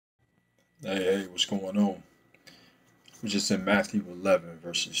Hey, what's going on? We're just in Matthew 11,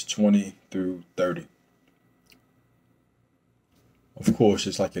 verses 20 through 30. Of course,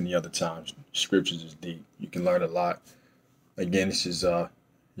 just like any other times, scriptures is deep. You can learn a lot. Again, this is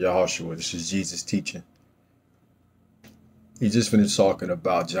Yahushua. This is Jesus teaching. He just finished talking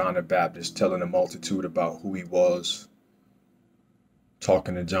about John the Baptist, telling the multitude about who he was,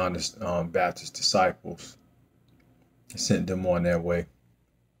 talking to John the Baptist's disciples, sent them on their way.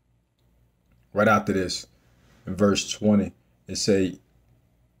 Right after this, in verse 20, it say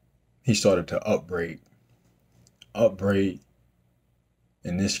he started to upbraid. Upbraid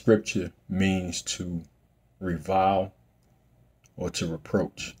in this scripture means to revile or to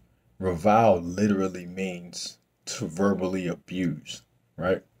reproach. Revile literally means to verbally abuse,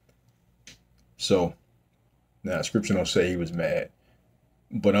 right? So now scripture don't say he was mad,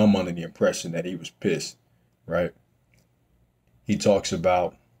 but I'm under the impression that he was pissed, right? He talks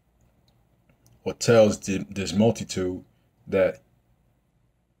about or tells this multitude that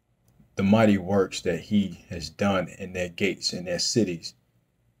the mighty works that he has done in their gates, in their cities,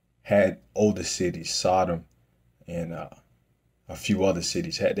 had older cities, Sodom and a few other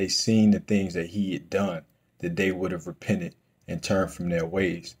cities, had they seen the things that he had done, that they would have repented and turned from their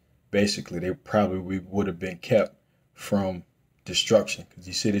ways. Basically, they probably would have been kept from destruction because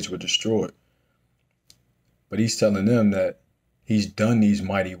these cities were destroyed. But he's telling them that he's done these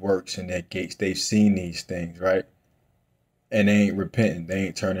mighty works in their gates. They've seen these things, right? And they ain't repenting. They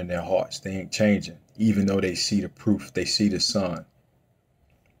ain't turning their hearts. They ain't changing, even though they see the proof. They see the sign.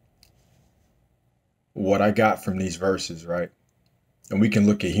 What I got from these verses, right? And we can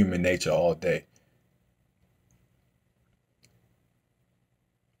look at human nature all day.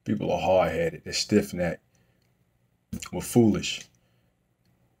 People are hard-headed. They're stiff-necked. We're foolish.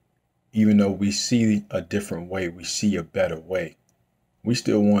 Even though we see a different way, we see a better way, we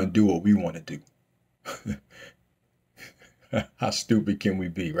still want to do what we want to do. How stupid can we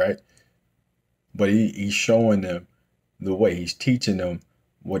be, right? But he's showing them the way. He's teaching them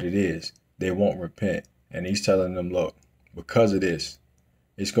what it is. They won't repent. And he's telling them, look, because of this,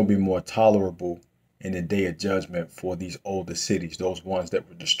 it's going to be more tolerable in the day of judgment for these older cities, those ones that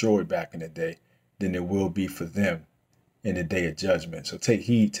were destroyed back in the day, than it will be for them in the day of judgment. So take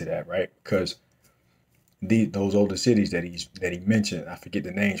heed to that, right? Because those older cities that he mentioned, I forget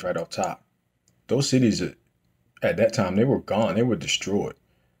the names right off top. Those cities at that time, they were gone. They were destroyed.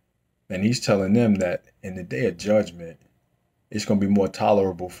 And he's telling them that in the day of judgment, it's going to be more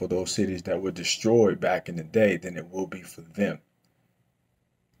tolerable for those cities that were destroyed back in the day than it will be for them.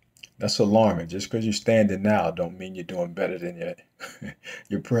 That's alarming. Just because you're standing now don't mean you're doing better than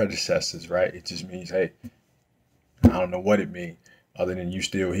your predecessors, right? It just means, hey, I don't know what it means other than you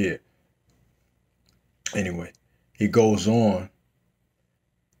still here. Anyway, he goes on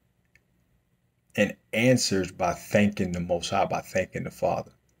and answers by thanking the Most High, by thanking the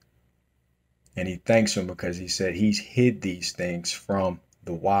Father. And he thanks him because he said he's hid these things from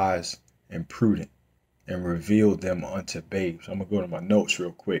the wise and prudent and revealed them unto babes. I'm going to go to my notes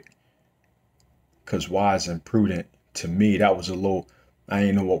real quick because wise and prudent, to me, that was a little, I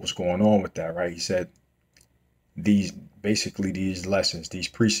didn't know what was going on with that, right? He said these lessons, these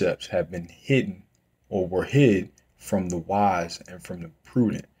precepts have been hidden or were hid from the wise and from the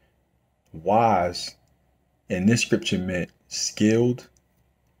prudent. Wise in this scripture meant skilled,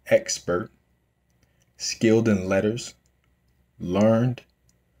 expert, skilled in letters, learned,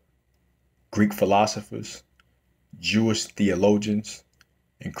 Greek philosophers, Jewish theologians,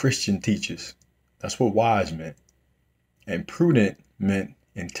 and Christian teachers. That's what wise meant. And prudent meant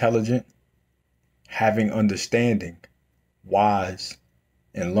intelligent, having understanding, wise,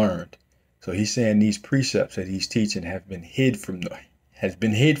 and learned. So he's saying these precepts that he's teaching has been hid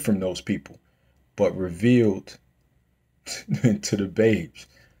from those people, but revealed to the babes.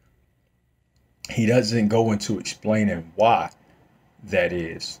 He doesn't go into explaining why that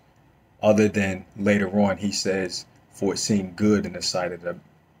is, other than later on he says, for it seemed good in the sight of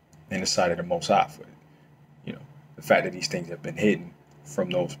the Most High, for the fact that these things have been hidden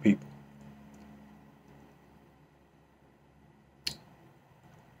from those people.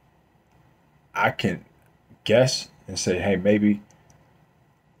 I can guess and say, hey, maybe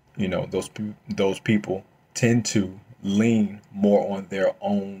those people tend to lean more on their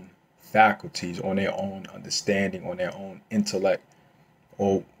own faculties, on their own understanding, on their own intellect,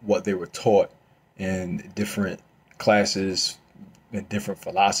 or what they were taught in different classes, in different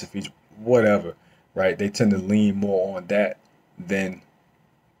philosophies, whatever, right? They tend to lean more on that than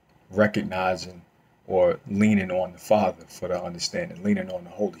recognizing or leaning on the Father for the understanding, leaning on the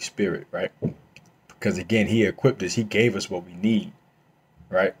Holy Spirit, right? Because again, he equipped us, he gave us what we need,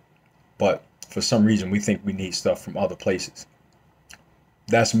 right? But for some reason, we think we need stuff from other places.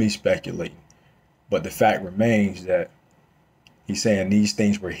 That's me speculating. But the fact remains that he's saying these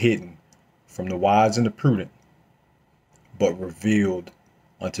things were hidden from the wise and the prudent, but revealed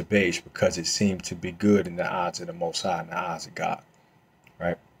unto babes because it seemed to be good in the eyes of the Most High, in the eyes of God,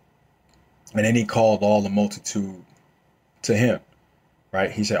 right? And then he called all the multitude to him, right?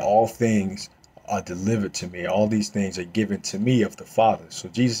 He said, all things are delivered to me. All these things are given to me of the Father. So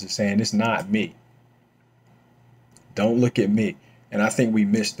Jesus is saying, it's not me. Don't look at me. And I think we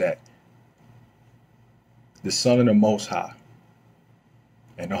missed that. The Son of the Most High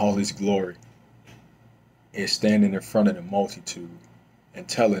and all his glory is standing in front of the multitude and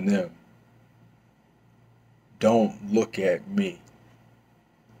telling them, don't look at me.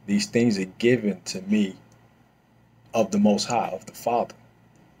 These things are given to me of the Most High, of the Father.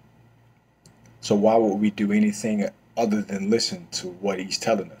 So why would we do anything other than listen to what he's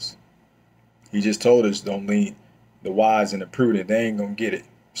telling us? He just told us, don't lean the wise and the prudent. They ain't going to get it.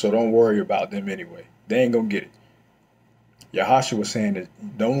 So don't worry about them anyway. They ain't going to get it. Yahushua was saying that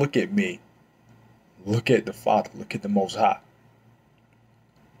don't look at me. Look at the Father. Look at the Most High.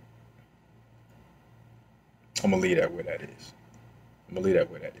 I'm going to leave that where that is.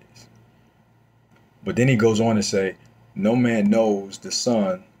 But then he goes on to say, no man knows the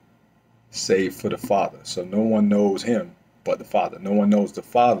Son save for the Father. So no one knows him but the Father. No one knows the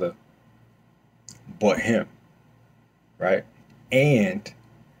Father but him. Right? And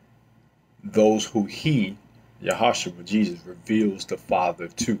those who he, Yahushua, Jesus, reveals the Father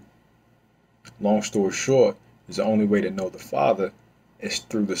to. Long story short, is the only way to know the Father is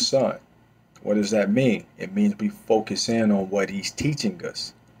through the Son. What does that mean? It means we focus in on what he's teaching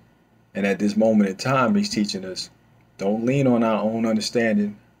us. And at this moment in time, he's teaching us, don't lean on our own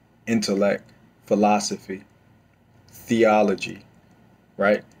understanding, intellect, philosophy, theology,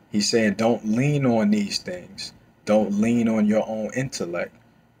 right? He's saying, don't lean on these things. Don't lean on your own intellect,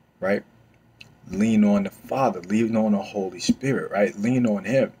 right? Lean on the Father, lean on the Holy Spirit, right? Lean on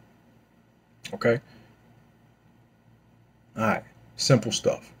him. Okay? All right. Simple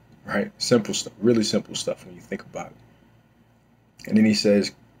stuff, right? Simple stuff, really simple stuff when you think about it. And then he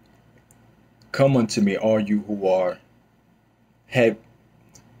says, come unto me, all you who are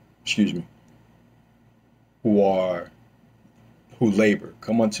who labor.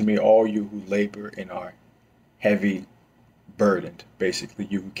 Come unto me, all you who labor and are heavy burdened. Basically,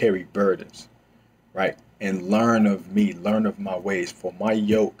 you who carry burdens, right? And learn of me, learn of my ways, for my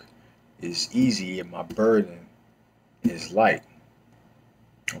yoke is easy and my burden is light.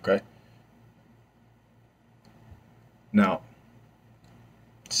 Okay? Now,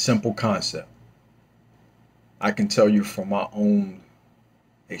 simple concept. I can tell you from my own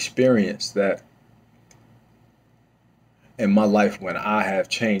experience that in my life, when I have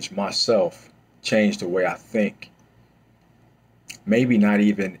changed myself, changed the way I think, maybe not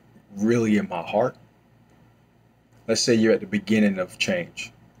even really in my heart. Let's say you're at the beginning of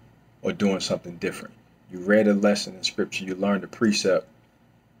change or doing something different. You read a lesson in scripture, you learned a precept,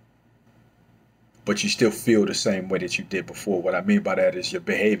 but you still feel the same way that you did before. What I mean by that is your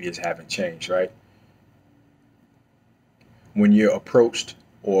behaviors haven't changed, right? When you're approached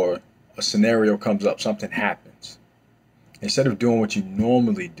or a scenario comes up, something happens. Instead of doing what you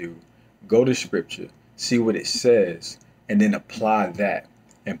normally do, go to scripture, see what it says, and then apply that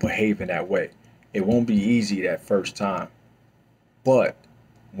and behave in that way. It won't be easy that first time, but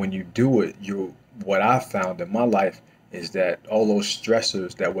when you do it, what I found in my life is that all those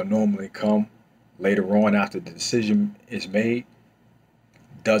stressors that would normally come later on after the decision is made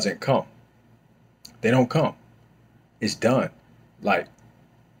doesn't come. They don't come. It's done. Like,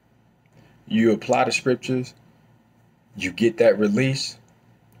 you apply the scriptures, you get that release,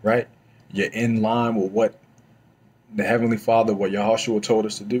 right? You're in line with what the Heavenly Father, what Yahushua told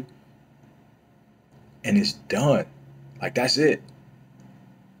us to do, and it's done. Like, that's it.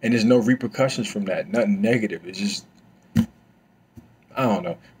 And there's no repercussions from that. Nothing negative. It's just, I don't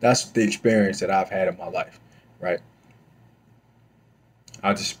know. That's the experience that I've had in my life, right?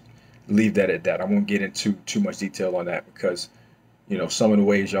 I'll just leave that at that. I won't get into too much detail on that because, you know, some of the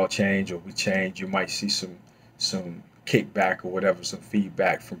ways y'all change or we change, you might see some kickback or whatever, some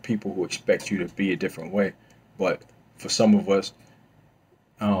feedback from people who expect you to be a different way. But for some of us,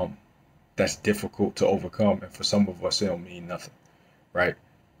 that's difficult to overcome. And for some of us, it don't mean nothing, right?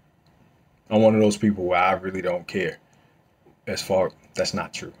 I'm one of those people where I really don't care. That's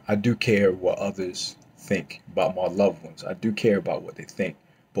not true. I do care what others think about my loved ones. I do care about what they think.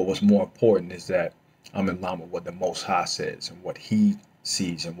 But what's more important is that I'm in line with what the Most High says and what he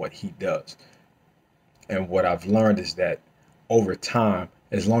sees and what he does. And what I've learned is that over time,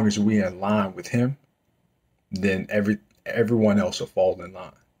 As long as we in line with him, then everyone else will fall in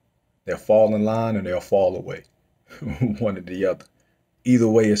line. They'll fall in line or they'll fall away. One or the other. Either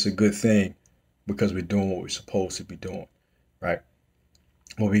way, it's a good thing because we're doing what we're supposed to be doing, right?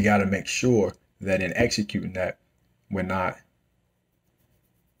 But we got to make sure that in executing that, we're not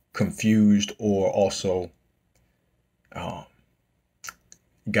confused or also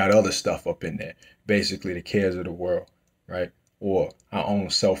got other stuff up in there. Basically, the cares of the world, right? Or our own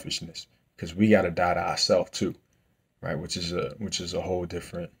selfishness, because we got to die to ourselves too, right? Which is a whole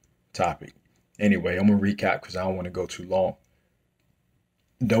different topic. Anyway, I'm gonna recap because I don't want to go too long.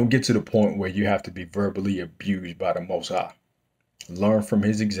 Don't get to the point where you have to be verbally abused by the Most High. Learn from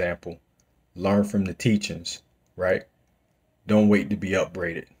his example. Learn from the teachings, right? Don't wait to be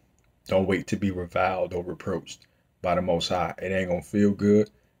upbraided. Don't wait to be reviled or reproached by the Most High. It ain't gonna feel good,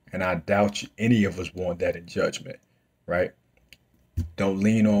 and I doubt any of us want that in judgment, right? Don't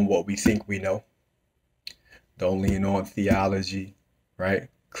lean on what we think we know. Don't lean on theology, right?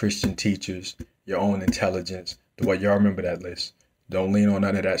 Christian teachers, your own intelligence. Y'all remember that list. Don't lean on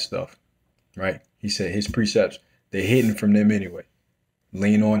none of that stuff, right? He said his precepts, they're hidden from them anyway.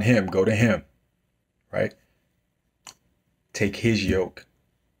 Lean on him. Go to him, right? Take his yoke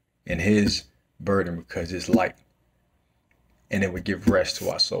and his burden because it's light. And it would give rest to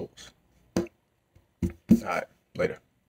our souls. All right, later.